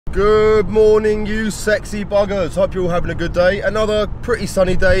Good morning, you sexy buggers. Hope you're all having a good day. Another pretty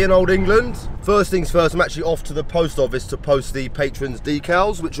sunny day in old England. First things first, I'm actually off to the post office to post the patrons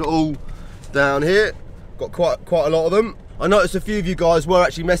decals, which are all down here. Got quite a lot of them. I noticed a few of you guys were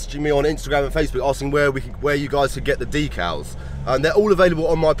actually messaging me on Instagram and Facebook asking where you guys could get the decals. And they're all available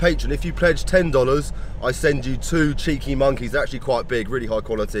on my Patreon. If you pledge $10, I send you 2 cheeky monkeys. They're actually quite big, really high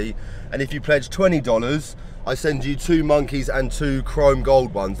quality. And if you pledge $20, I send you 2 monkeys and 2 chrome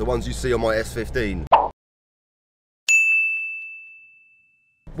gold ones, the ones you see on my S15.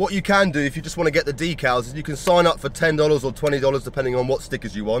 What you can do if you just want to get the decals is you can sign up for $10 or $20 depending on what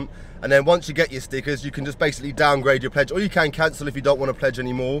stickers you want, and then once you get your stickers you can just basically downgrade your pledge, or you can cancel if you don't want to pledge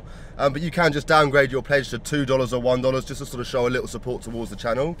anymore, but you can just downgrade your pledge to $2 or $1 just to sort of show a little support towards the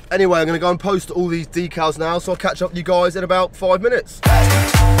channel. Anyway, I'm going to go and post all these decals now, so I'll catch up with you guys in about 5 minutes.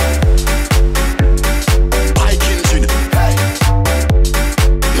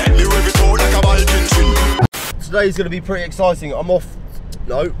 Today's going to be pretty exciting.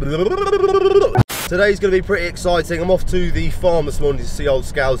 Today's going to be pretty exciting. I'm off to the farm this morning to see old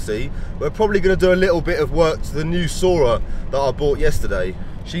Scousey. We're probably going to do a little bit of work to the new Sora that I bought yesterday.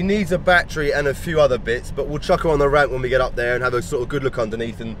 She needs a battery and a few other bits, but we'll chuck her on the ramp when we get up there and have a sort of good look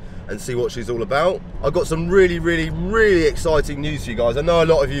underneath and see what she's all about. I've got some really exciting news for you guys. I know a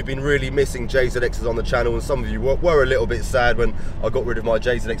lot of you have been really missing JZXs on the channel, and some of you were a little bit sad when I got rid of my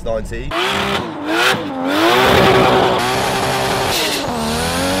JZX100.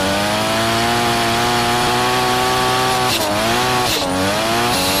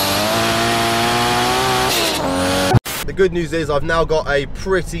 The good news is I've now got a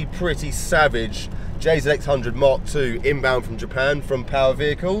pretty savage JZX100 Mark II inbound from Japan from Power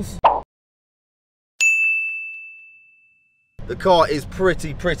Vehicles. The car is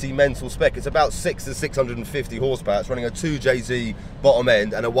pretty mental spec. It's about 650 horsepower. It's running a 2JZ bottom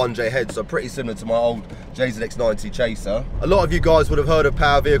end and a 1J head, so pretty similar to my old JZX90 Chaser. A lot of you guys would have heard of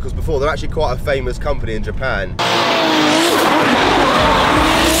Power Vehicles before. They're actually quite a famous company in Japan.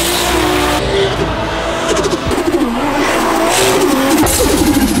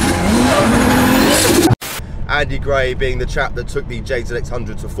 Andy Gray being the chap that took the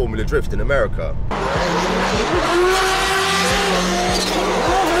JZX100 to Formula Drift in America.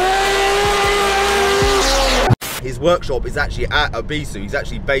 His workshop is actually at Ibisu. He's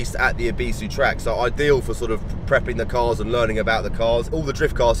actually based at the Ibisu track, so ideal for sort of prepping the cars and learning about the cars. All the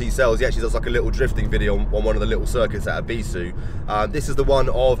drift cars he sells, he actually does like a little drifting video on one of the little circuits at Ibisu. This is the one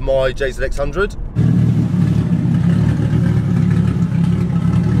of my JZX100.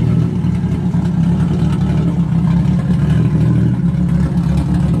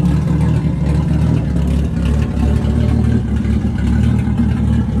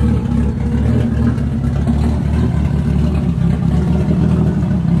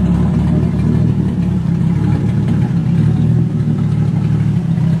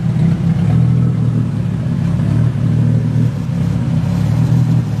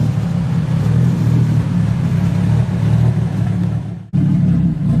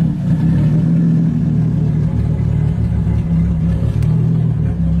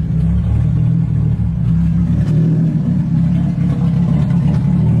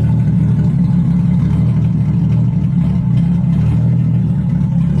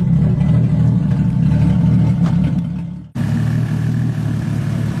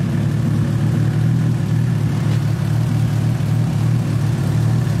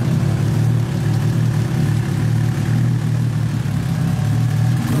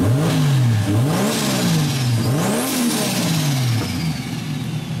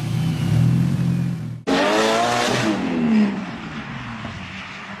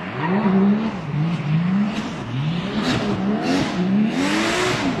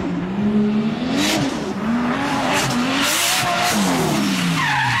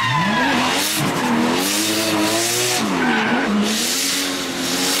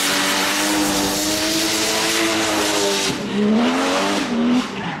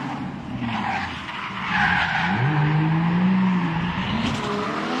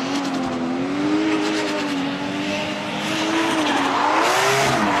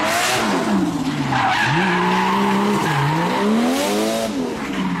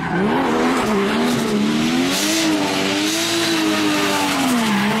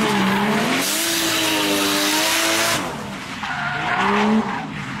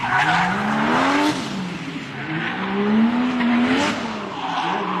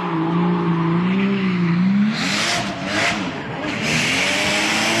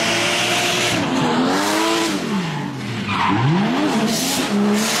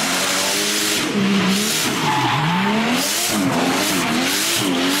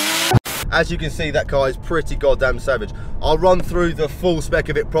 As you can see, that car is pretty goddamn savage. I'll run through the full spec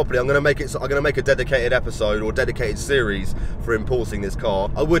of it properly. I'm gonna make a dedicated episode or dedicated series for importing this car.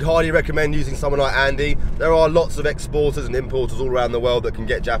 I would highly recommend using someone like Andy. There are lots of exporters and importers all around the world that can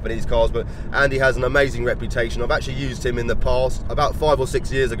get Japanese cars, but Andy has an amazing reputation. I've actually used him in the past. About 5 or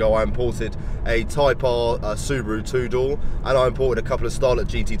 6 years ago, I imported a Type R Subaru 2-door, and I imported a couple of Starlet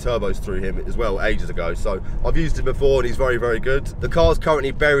GT turbos through him as well ages ago. So I've used him before, and he's very, very good. The car's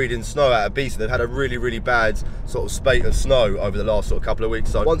currently buried in snow at Ibiza. They've had a really, really bad sort of spate of snow over the last sort of couple of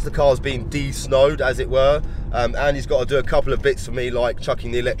weeks. So once the car's been de-snowed, as it were, Andy's got to do a couple of bits for me, like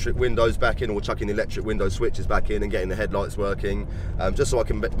chucking the electric windows back in, or chucking the electric window switches back in and getting the headlights working, just so I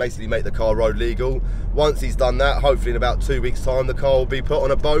can basically make the car road legal. Once he's done that, hopefully in about 2 weeks time, the car will be put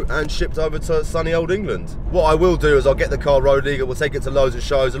on a boat and shipped over to sunny old England. What I will do is I'll get the car road legal, we'll take it to loads of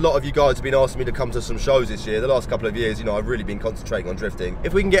shows. A lot of you guys have been asking me to come to some shows this year. The last couple of years, you know, I've really been concentrating on drifting.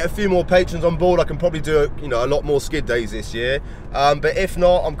 If we can get a few more patrons on board, I can probably do, you know, a lot more skid days this year. But if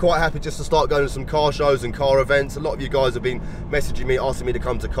not, I'm quite happy just to start going to some car shows and car events. A lot of you guys have been messaging me, asking me to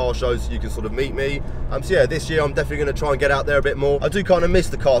come to car shows so you can sort of meet me. So yeah, this year I'm definitely going to try and get out there a bit more. I do kind of miss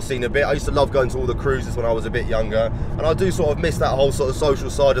the car scene a bit. I used to love going to all the cruises when I was a bit younger, and I do sort of miss that whole sort of social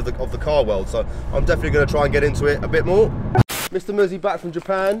side of the car world. So I'm definitely going to try and get into it a bit more. Mr. Muzzy back from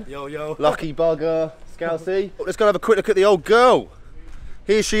Japan. Yo, yo. Lucky bugger, Scousey. Let's go and have a quick look at the old girl.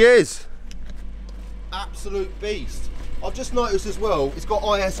 Here she is. Absolute beast. I've just noticed as well, it's got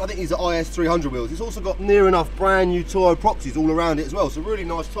IS, I think these are IS 300 wheels. It's also got near enough brand new Toro proxies all around it as well, so really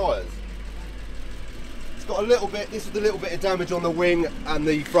nice tyres. It's got a little bit, this is a little bit of damage on the wing and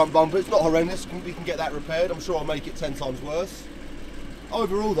the front bumper. It's not horrendous, we can get that repaired. I'm sure I'll make it 10 times worse.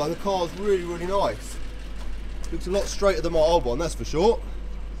 Overall though, the car's really, really nice. Looks a lot straighter than my old one, that's for sure.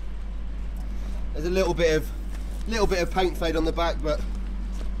 There's a little bit of paint fade on the back, but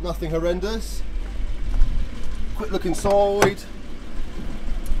nothing horrendous. Quick look inside.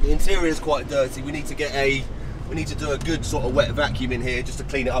 The interior is quite dirty. We need to do a good sort of wet vacuum in here just to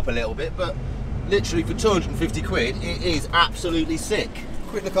clean it up a little bit, but literally for 250 quid it is absolutely sick.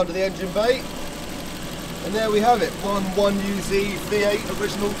 Quick look under the engine bay, and there we have it, 1UZ V8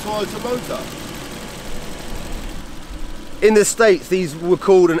 original Toyota motor. In the States, these were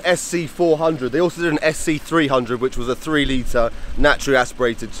called an SC400. They also did an SC300, which was a 3-litre naturally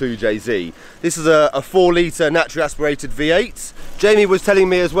aspirated 2JZ. This is a 4-litre naturally aspirated V8. Jamie was telling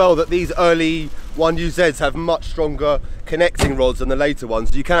me as well that these early 1UZs have much stronger connecting rods than the later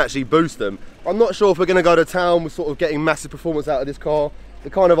ones, so you can actually boost them. I'm not sure if we're going to go to town with sort of getting massive performance out of this car. The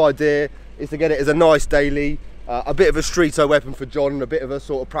kind of idea is to get it as a nice daily, a bit of a streeto weapon for John, and a bit of a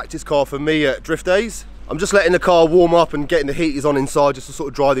sort of practice car for me at drift days. I'm just letting the car warm up and getting the heaters on inside just to sort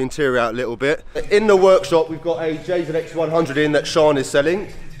of dry the interior out a little bit. In the workshop, we've got a JZX100 in that Sean is selling.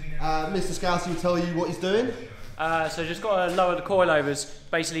 Mr. Scousey will tell you what he's doing. So just got to lower the coilovers.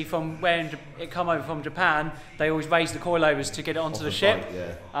 Basically, from when it come over from Japan, they always raise the coilovers to get it onto the ship.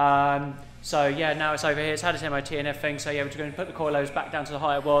 Yeah. So yeah, now it's over here. It's had its MOT and everything. So yeah, we're going to put the coilovers back down to the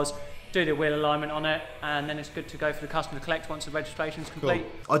height it was, do the wheel alignment on it, and then it's good to go for the customer to collect once the registration's complete.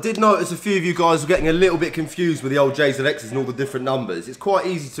 Cool. I did notice a few of you guys were getting a little bit confused with the old JZXs and all the different numbers. It's quite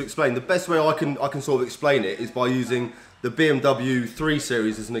easy to explain. The best way I can sort of explain it is by using the BMW 3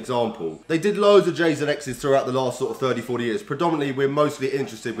 Series as an example. They did loads of JZXs throughout the last sort of 30-40 years. Predominantly, we're mostly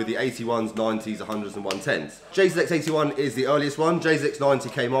interested with the 81s, 90s, 100s and 110s. JZX81 is the earliest one.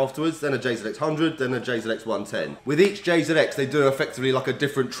 JZX90 came afterwards, then a JZX100, then a JZX110. With each JZX, they do effectively like a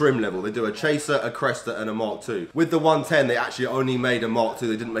different trim level. They do a Chaser, a Cresta and a Mark II. With the 110, they actually only made a Mark II.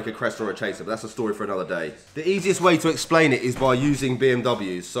 They didn't make a Cresta or a Chaser, but that's a story for another day. The easiest way to explain it is by using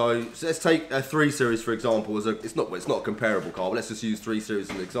BMWs. So let's take a 3 Series for example. It's not a comparable car, but let's just use 3 Series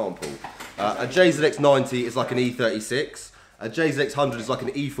as an example. A JZX90 is like an E36, a JZX100 is like an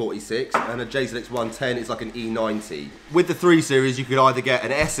E46, and a JZX110 is like an E90. With the 3 Series, you could either get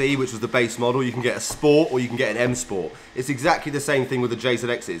an SE, which was the base model, you can get a Sport, or you can get an M Sport. It's exactly the same thing with the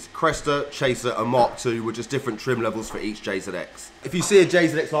JZXs. Cresta, Chaser, and Mark II were just different trim levels for each JZX. If you see a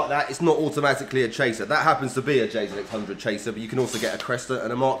JZX like that, it's not automatically a Chaser. That happens to be a JZX100 Chaser, but you can also get a Cresta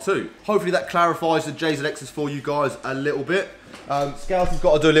and a Mark II. Hopefully that clarifies the JZXs for you guys a little bit. Scousey's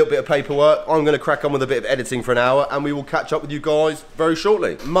got to do a little bit of paperwork. I'm going to crack on with a bit of editing for an hour, and we will catch up with you guys very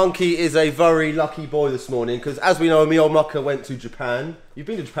shortly. Monkey is a very lucky boy this morning, because as we know, me old mucker went to Japan. You've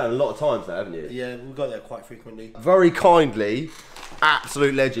been to Japan a lot of times now, haven't you? Yeah, we go there quite frequently. Very kindly,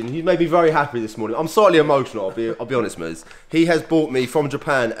 absolute legend. He made me very happy this morning. I'm slightly emotional, I'll be honest, Miz. He has bought me from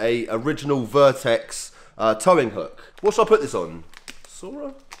Japan a original Vertex towing hook. What should I put this on?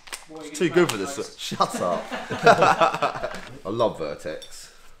 Sora? It's too good for this. Shut up. I love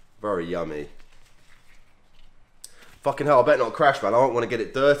Vertex. Very yummy. Fucking hell, I better not crash, man. I don't want to get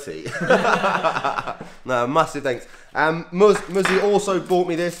it dirty. No, massive thanks. Muzzy also bought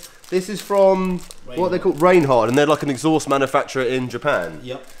me this. This is from what they call Reinhardt, and they're like an exhaust manufacturer in Japan.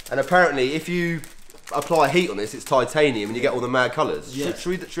 Yep. And apparently, if you apply heat on this, it's titanium, and you get all the mad colours. Yeah.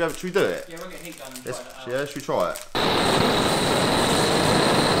 Should we do it? Yeah, we'll get heat gun and try that out. Yeah, should we try it?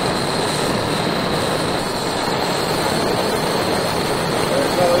 There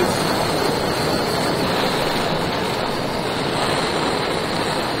it goes.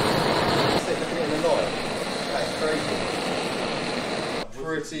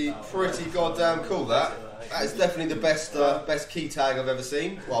 Pretty goddamn cool, that. That is definitely the best key tag I've ever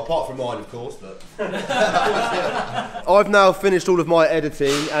seen. Well, apart from mine, of course, but... I've now finished all of my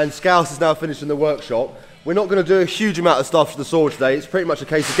editing, and Scouse is now finished in the workshop. We're not going to do a huge amount of stuff to the saw today. It's pretty much a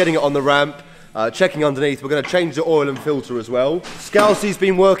case of getting it on the ramp, checking underneath. We're going to change the oil and filter as well. Scousey's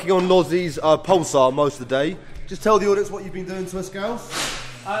been working on Lozzie's Pulsar most of the day. Just tell the audience what you've been doing to us, Scouse.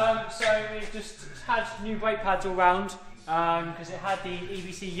 So we've just had new brake pads all round. Because it had the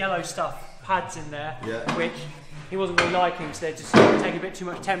EBC yellow stuff pads in there, which he wasn't really liking, so they just take a bit too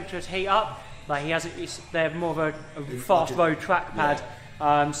much temperature to heat up. Like they're more of a fast road track pad,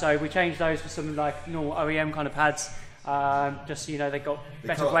 so we changed those for some like normal OEM kind of pads, just so you know they got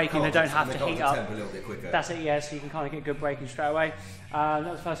better braking, they don't have to heat up. A little bit quicker. That's it, yeah. So you can kind of get good braking straight away. That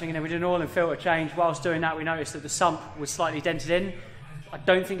was the first thing, and then we did an oil and filter change. Whilst doing that, we noticed that the sump was slightly dented in. I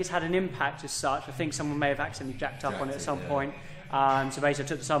don't think it's had an impact as such. I think someone may have accidentally jacked up on it at some point. So basically I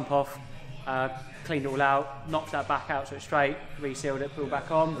took the sump off, cleaned it all out, knocked that back out so it's straight, resealed it, put it back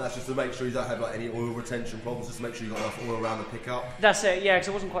on. And that's just to make sure you don't have like any oil retention problems, just to make sure you've got enough oil around the pickup. That's it, yeah, because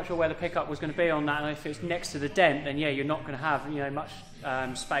I wasn't quite sure where the pickup was going to be on that, and if it's next to the dent, then yeah, you're not going to have much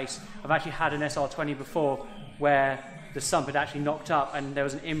space. I've actually had an SR20 before where the sump had actually knocked up and there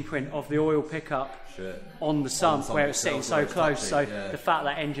was an imprint of the oil pickup on the sump where it was sitting so close, so the fact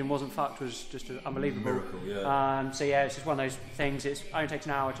that engine wasn't fucked was just unbelievable. Miracle, yeah. So yeah, it's just one of those things. It only takes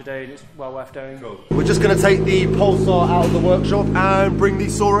an hour to do, and it's well worth doing. Cool. We're just going to take the Pulsar out of the workshop and bring the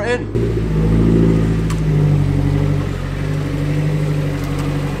saw in.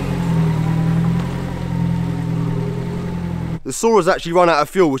 The saw has actually run out of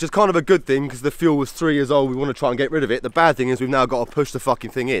fuel, which is kind of a good thing because the fuel was 3 years old. We want to try and get rid of it. The bad thing is we've now got to push the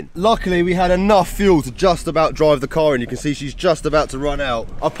fucking thing in. Luckily, we had enough fuel to just about drive the car in. You can see she's just about to run out.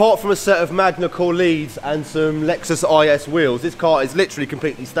 Apart from a set of Magna core leads and some Lexus IS wheels, this car is literally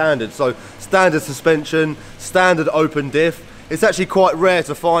completely standard. So standard suspension, standard open diff. It's actually quite rare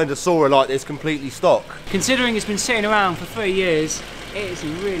to find a saw like this completely stock. Considering it's been sitting around for 3 years, it is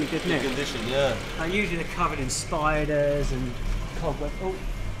in really good nick. Condition, yeah. Usually they're covered in spiders and cobwebs. Oh,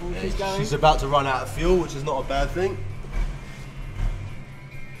 she's going. She's about to run out of fuel, which is not a bad thing.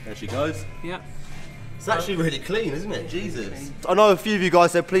 There she goes. Yeah. It's actually really clean, isn't it? Jesus. I know a few of you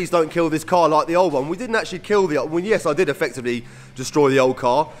guys said, please don't kill this car like the old one. We didn't actually kill the old one. Yes, I did effectively destroy the old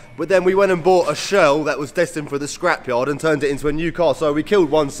car, but then we went and bought a shell that was destined for the scrapyard and turned it into a new car. So we killed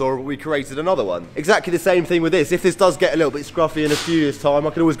one saw, but we created another one. Exactly the same thing with this. If this does get a little bit scruffy in a few years' time,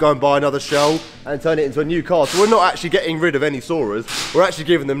 I can always go and buy another shell and turn it into a new car. So we're not actually getting rid of any sawers. We're actually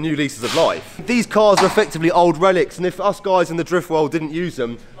giving them new leases of life. These cars are effectively old relics, and if us guys in the drift world didn't use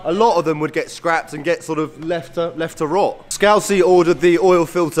them, a lot of them would get scrapped and get sort of left to rot. Scousey ordered the oil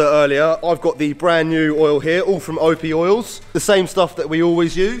filter earlier. I've got the brand new oil here, all from OP Oils. The same stuff that we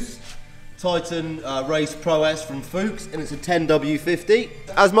always use. Titan Race Pro S from Fuchs, and it's a 10W50.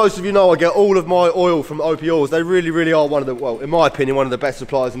 As most of you know, I get all of my oil from OP Oils. They really are one of the, well, in my opinion, one of the best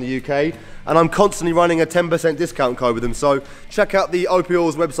suppliers in the UK. And I'm constantly running a 10% discount code with them. So check out the OP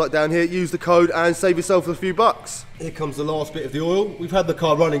Oils website down here, use the code and save yourself a few bucks. Here comes the last bit of the oil. We've had the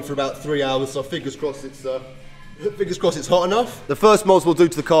car running for about 3 hours, so fingers crossed it's hot enough. The first mods we'll do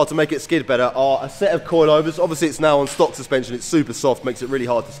to the car to make it skid better are a set of coilovers. Obviously it's now on stock suspension, it's super soft, makes it really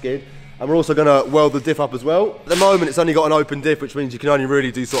hard to skid. And we're also going to weld the diff up as well. At the moment it's only got an open diff, which means you can only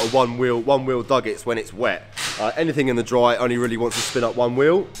really do sort of one wheel duggets when it's wet. Anything in the dry only really wants to spin up one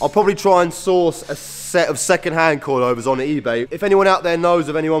wheel. I'll probably try and source a set of second-hand coilovers on eBay. If anyone out there knows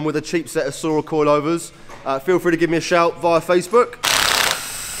of anyone with a cheap set of saw coilovers, feel free to give me a shout via Facebook.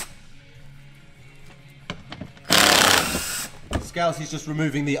 Scousey's just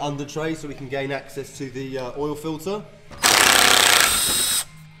removing the under tray so we can gain access to the oil filter.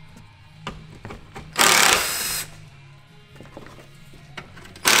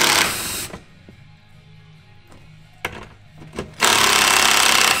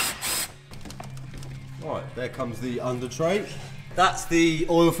 Right, there comes the under tray. That's the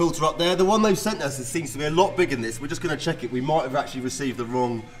oil filter up there. The one they've sent us, it seems to be a lot bigger than this. We're just going to check it. We might have actually received the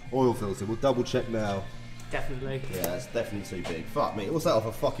wrong oil filter. We'll double check now. Definitely. Yeah, it's definitely too big. Fuck me, what's that off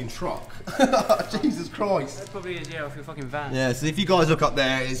a fucking truck? Jesus Christ. That probably is, yeah, off your fucking van. Yeah, so if you guys look up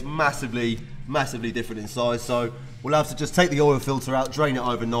there, it's massively different in size. So we'll have to just take the oil filter out, drain it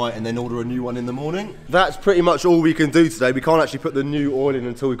overnight, and then order a new one in the morning. That's pretty much all we can do today. We can't actually put the new oil in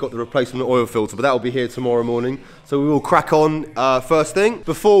until we've got the replacement oil filter, but that will be here tomorrow morning. So we will crack on first thing.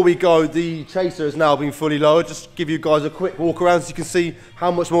 Before we go, the chaser has now been fully lowered. Just give you guys a quick walk around so you can see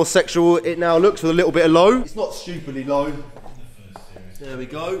how much more sexual it now looks with a little bit of low. It's not stupidly low. There we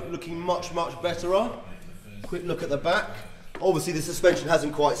go, looking much better. Quick look at the back. Obviously the suspension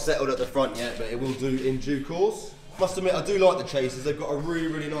hasn't quite settled at the front yet, but it will do in due course. Must admit, I do like the chasers. They've got a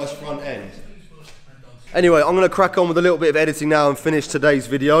really nice front end. Anyway, I'm going to crack on with a little bit of editing now and finish today's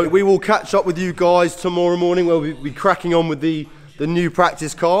video. We will catch up with you guys tomorrow morning where we'll be cracking on with the new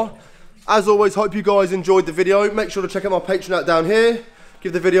practice car. As always, hope you guys enjoyed the video. Make sure to check out my Patreon out down here.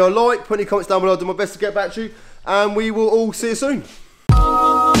 Give the video a like, put any comments down below. I'll do my best to get back to you. And we will all see you soon.